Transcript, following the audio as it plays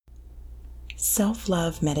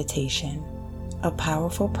Self-love meditation, a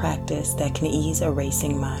powerful practice that can ease a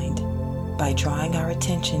racing mind. By drawing our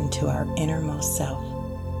attention to our innermost self,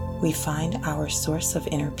 we find our source of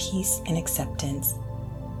inner peace and acceptance.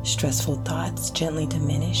 Stressful thoughts gently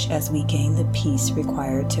diminish as we gain the peace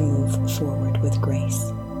required to move forward with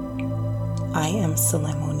grace. I am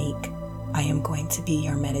Selene Monique. I am going to be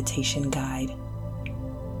your meditation guide.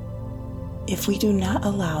 If we do not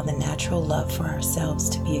allow the natural love for ourselves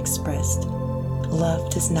to be expressed, love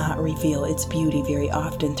does not reveal its beauty very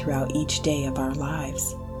often throughout each day of our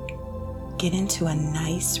lives. Get into a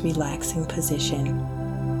nice, relaxing position,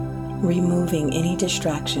 removing any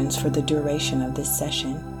distractions for the duration of this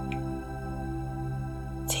session.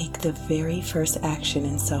 Take the very first action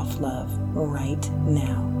in self-love right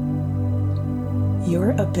now.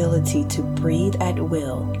 Your ability to breathe at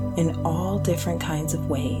will in all different kinds of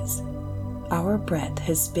ways. Our breath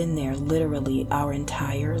has been there literally our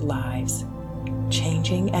entire lives,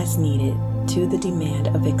 changing as needed to the demand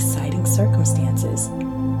of exciting circumstances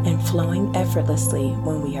and flowing effortlessly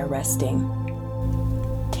when we are resting.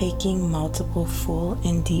 Taking multiple full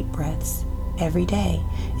and deep breaths every day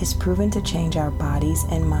is proven to change our bodies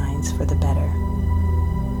and minds for the better.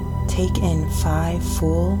 Take in 5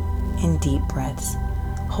 full and deep breaths,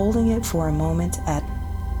 holding it for a moment at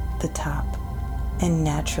the top and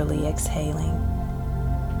naturally exhaling.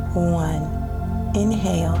 1.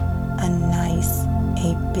 Inhale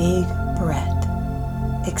a big breath,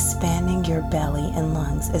 expanding your belly and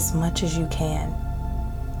lungs as much as you can.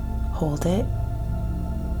 Hold it.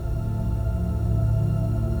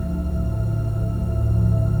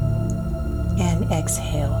 And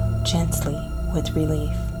exhale gently with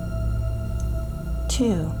relief.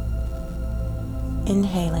 2.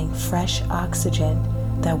 Inhaling fresh oxygen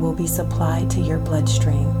that will be supplied to your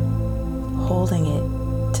bloodstream, holding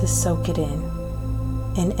it to soak it in,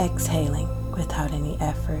 and exhaling without any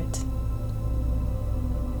effort.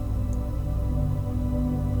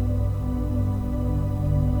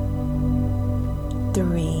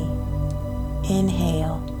 3.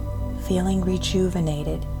 Inhale, feeling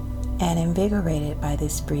rejuvenated and invigorated by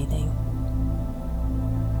this breathing.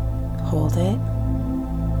 Hold it.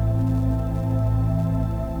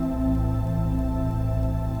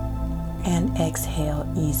 And exhale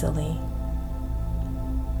easily.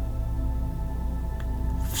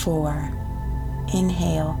 4.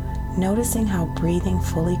 Inhale, noticing how breathing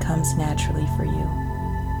fully comes naturally for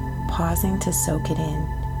you, pausing to soak it in,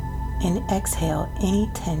 and exhale any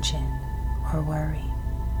tension or worry.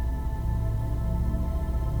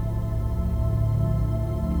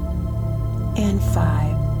 And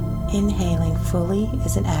 5. Inhaling fully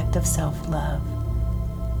is an act of self-love,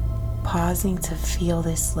 pausing to feel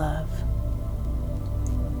this love.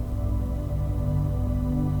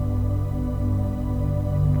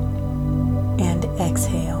 And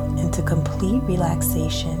exhale into complete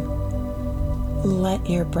relaxation. Let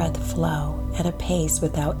your breath flow at a pace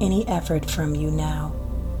without any effort from you now.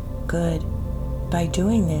 Good. By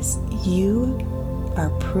doing this, you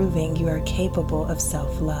are proving you are capable of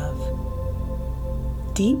self-love.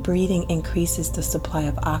 Deep breathing increases the supply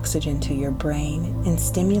of oxygen to your brain and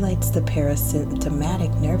stimulates the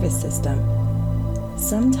parasympathetic nervous system,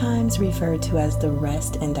 sometimes referred to as the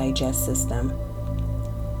rest and digest system.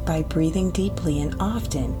 By breathing deeply and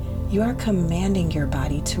often, you are commanding your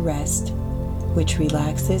body to rest, which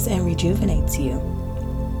relaxes and rejuvenates you.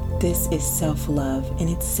 This is self-love in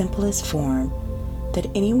its simplest form that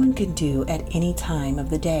anyone can do at any time of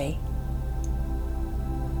the day.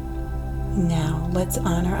 Now, let's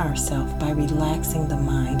honor ourselves by relaxing the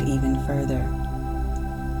mind even further.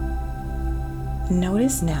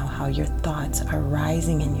 Notice now how your thoughts are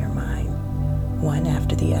rising in your mind, one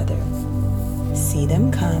after the other. See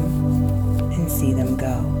them come and see them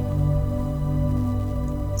go.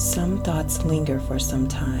 Some thoughts linger for some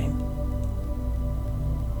time,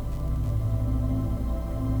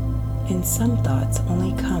 and some thoughts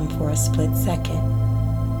only come for a split second.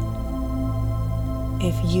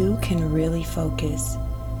 If you can really focus,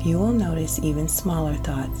 you will notice even smaller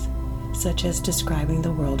thoughts, such as describing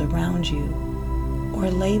the world around you or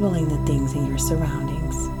labeling the things in your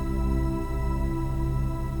surroundings.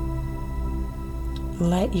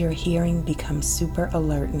 Let your hearing become super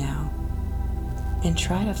alert now, and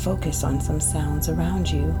try to focus on some sounds around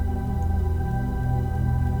you.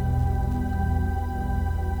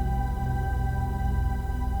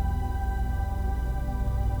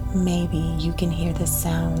 Maybe you can hear the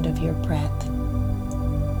sound of your breath.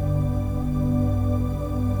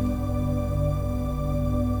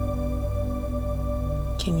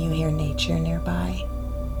 Can you hear nature nearby?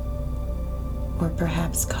 Or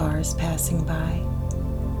perhaps cars passing by?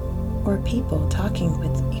 or people talking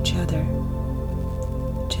with each other.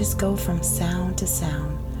 Just go from sound to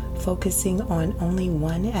sound, focusing on only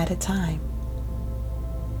one at a time.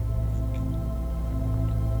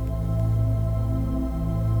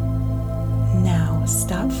 Now,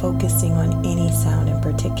 stop focusing on any sound in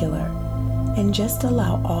particular and just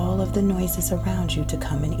allow all of the noises around you to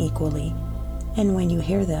come in equally. And when you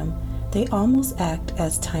hear them, they almost act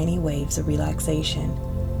as tiny waves of relaxation,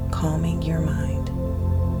 calming your mind.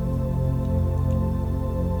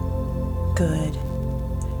 Good.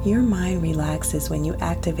 Your mind relaxes when you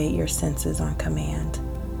activate your senses on command.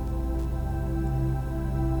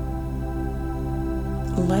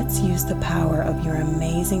 Let's use the power of your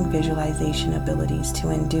amazing visualization abilities to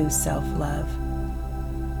induce self-love.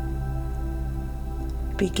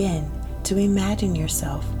 Begin to imagine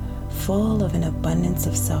yourself full of an abundance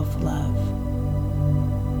of self-love.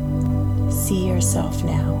 See yourself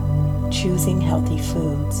now choosing healthy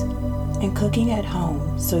foods and cooking at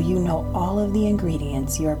home so you know all of the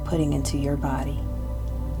ingredients you are putting into your body.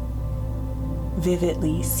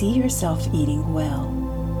 Vividly see yourself eating well.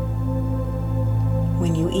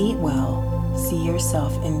 When you eat well, see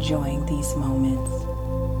yourself enjoying these moments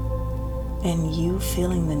and you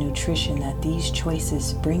feeling the nutrition that these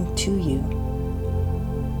choices bring to you.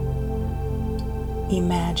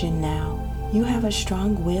 Imagine now you have a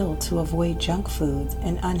strong will to avoid junk foods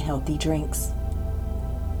and unhealthy drinks.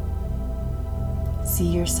 See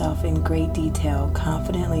yourself in great detail,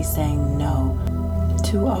 confidently saying no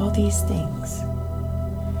to all these things.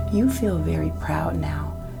 You feel very proud now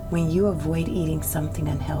when you avoid eating something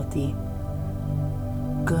unhealthy.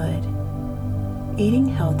 Good. Eating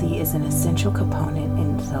healthy is an essential component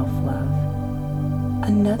in self-love.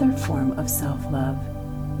 Another form of self-love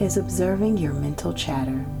is observing your mental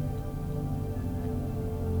chatter.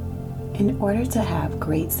 In order to have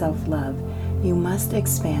great self-love, you must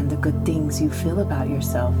expand the good things you feel about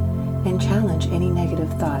yourself and challenge any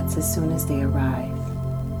negative thoughts as soon as they arrive.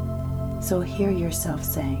 So hear yourself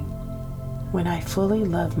saying, "When I fully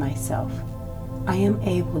love myself, I am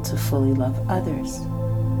able to fully love others."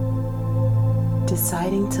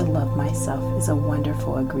 Deciding to love myself is a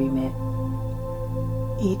wonderful agreement.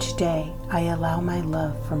 Each day, I allow my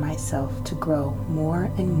love for myself to grow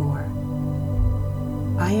more and more.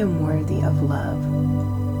 I am worthy of love,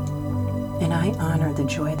 and I honor the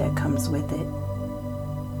joy that comes with it.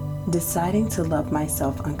 Deciding to love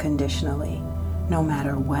myself unconditionally, no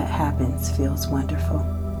matter what happens, feels wonderful.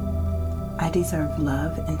 I deserve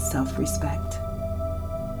love and self-respect.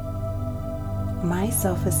 My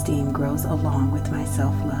self-esteem grows along with my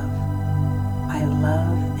self-love. I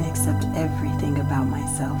love and accept everything about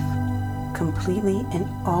myself, completely and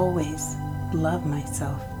always love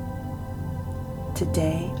myself.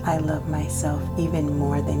 Today, I love myself even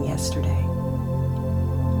more than yesterday.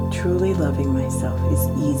 Truly loving myself is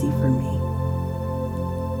easy for me.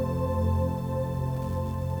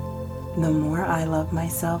 The more I love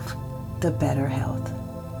myself, the better health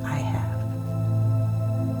I have.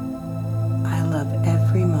 I love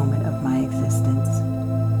every moment of my existence.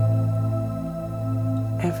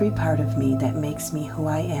 Every part of me that makes me who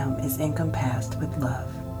I am is encompassed with love.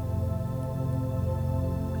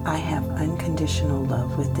 I have unconditional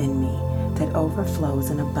love within me that overflows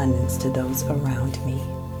in abundance to those around me.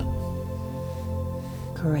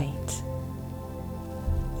 Great.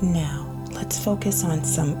 Now, let's focus on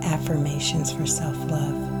some affirmations for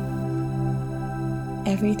self-love.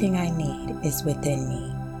 Everything I need is within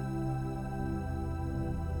me.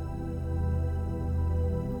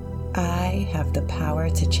 I have the power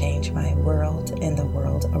to change my world and the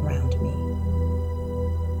world around me.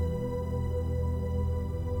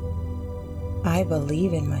 I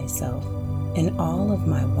believe in myself and all of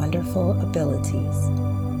my wonderful abilities.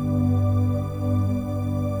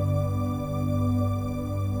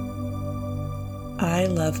 I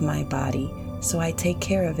love my body, so I take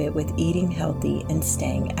care of it with eating healthy and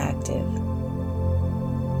staying active.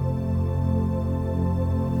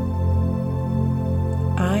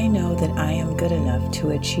 I know that I am good enough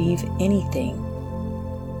to achieve anything.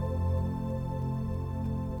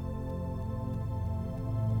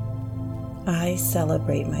 I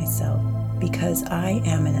celebrate myself because I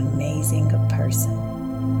am an amazing person.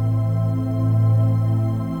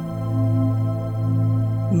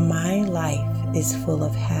 My life is full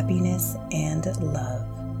of happiness and love.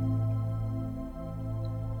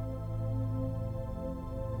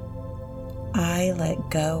 I let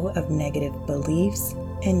go of negative beliefs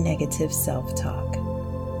and negative self-talk.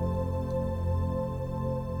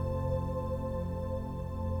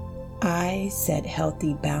 I set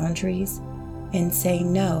healthy boundaries and say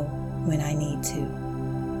no when I need to.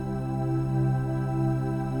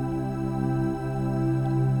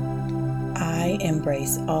 I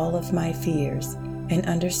embrace all of my fears and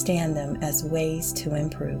understand them as ways to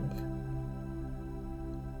improve.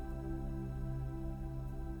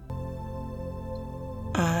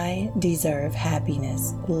 I deserve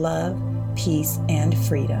happiness, love, peace, and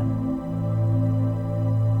freedom.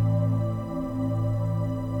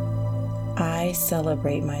 I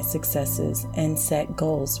celebrate my successes and set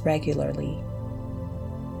goals regularly.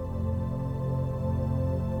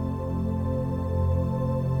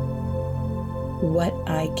 What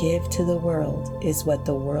I give to the world is what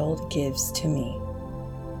the world gives to me.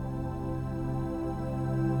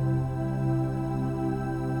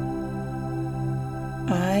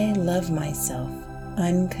 I love myself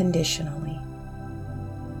unconditionally.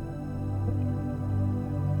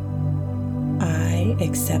 I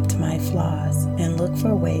accept my flaws and look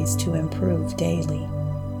for ways to improve daily.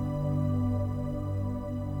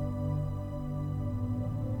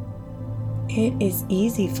 It is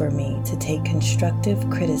easy for me to take constructive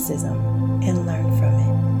criticism and learn from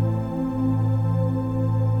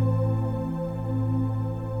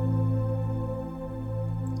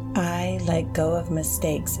it. I let go of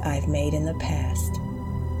mistakes I've made in the past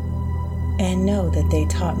and know that they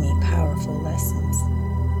taught me powerful lessons.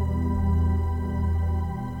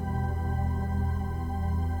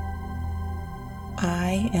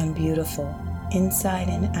 I am beautiful inside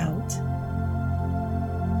and out.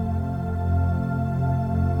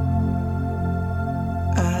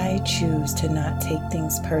 I choose to not take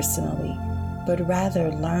things personally, but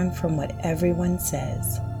rather learn from what everyone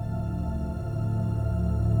says.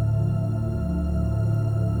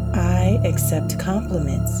 I accept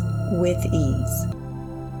compliments with ease.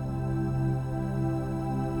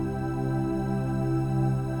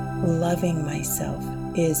 Loving myself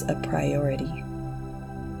is a priority.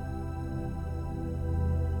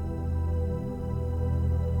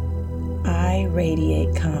 I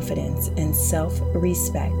radiate confidence and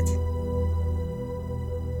self-respect.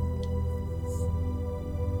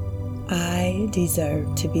 I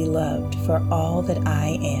deserve to be loved for all that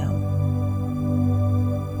I am.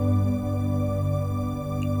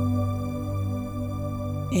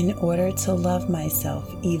 In order to love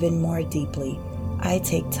myself even more deeply, I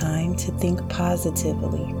take time to think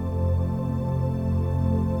positively.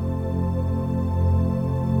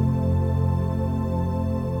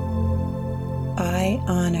 I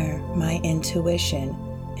honor my intuition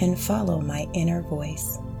and follow my inner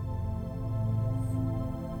voice.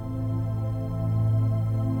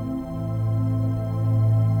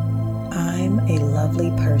 I'm a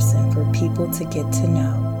lovely person for people to get to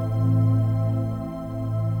know.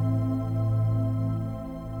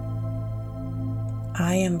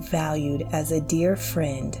 I am valued as a dear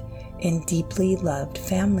friend and deeply loved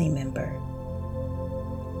family member.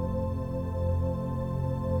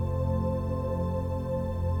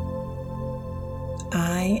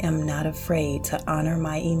 I am not afraid to honor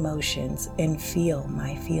my emotions and feel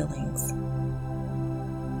my feelings.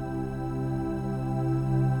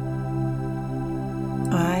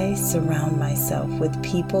 I surround myself with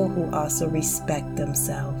people who also respect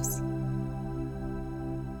themselves.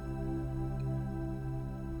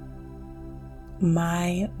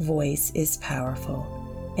 My voice is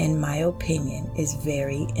powerful, and my opinion is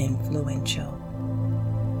very influential.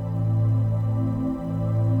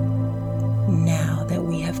 Now that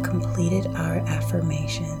we have completed our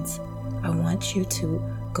affirmations, I want you to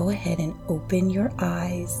go ahead and open your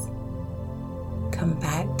eyes, come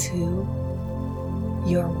back to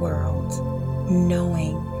your world,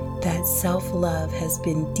 knowing that self-love has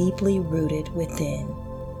been deeply rooted within.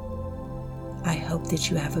 I hope that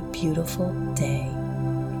you have a beautiful day.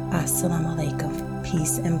 Assalamu alaikum.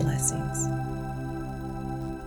 Peace and blessings.